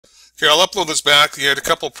Okay, I'll upload this back. You had a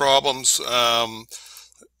couple problems.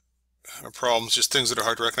 Just things that are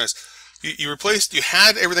hard to recognize. You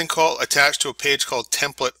had everything attached to a page called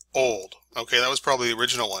template old. Okay, that was probably the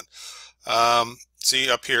original one. See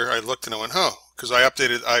up here, I looked and I went, huh, because I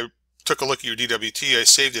took a look at your DWT, I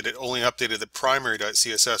saved it, it only updated the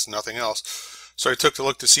primary.css and nothing else. So I took a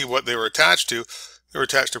look to see what they were attached to. They were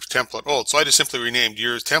attached to template old. So I just simply renamed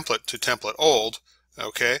yours template to template old,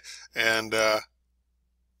 okay, and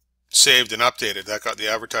saved and updated. That got the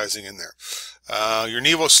advertising in there. Your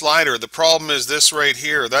Nevo slider, the problem is this right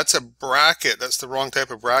here. That's a bracket. That's the wrong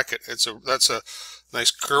type of bracket. That's a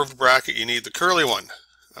nice curved bracket. You need the curly one,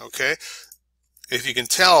 okay? If you can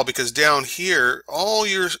tell, because down here, all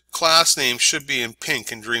your class names should be in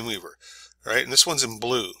pink in Dreamweaver, right? And this one's in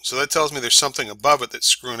blue. So that tells me there's something above it that's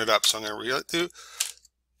screwing it up. So I'm going to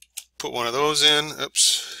put one of those in.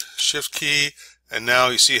 Oops, Shift key, and now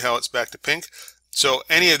you see how it's back to pink. So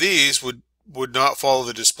any of these would not follow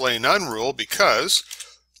the display none rule because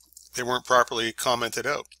they weren't properly commented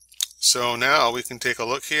out. So now we can take a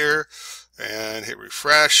look here and hit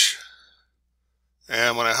refresh.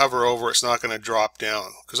 And when I hover over, it's not going to drop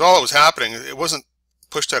down. Because all that was happening, it wasn't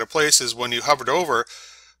pushed out of place, is when you hovered over,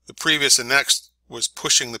 the previous and next was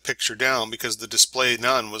pushing the picture down because the display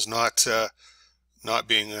none was not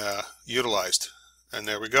being utilized. And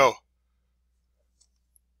there we go.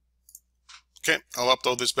 Okay, I'll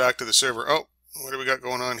upload this back to the server. Oh, what do we got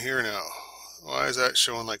going on here now? Why is that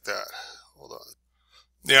showing like that? Hold on.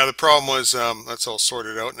 Yeah, the problem was that's all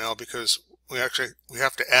sorted out now because we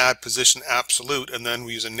have to add position absolute, and then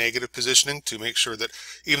we use a negative positioning to make sure that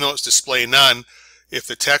even though it's display none, if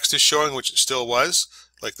the text is showing, which it still was,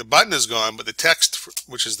 like the button is gone, but the text,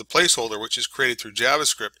 which is the placeholder, which is created through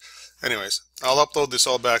JavaScript. Anyways, I'll upload this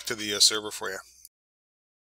all back to the server for you.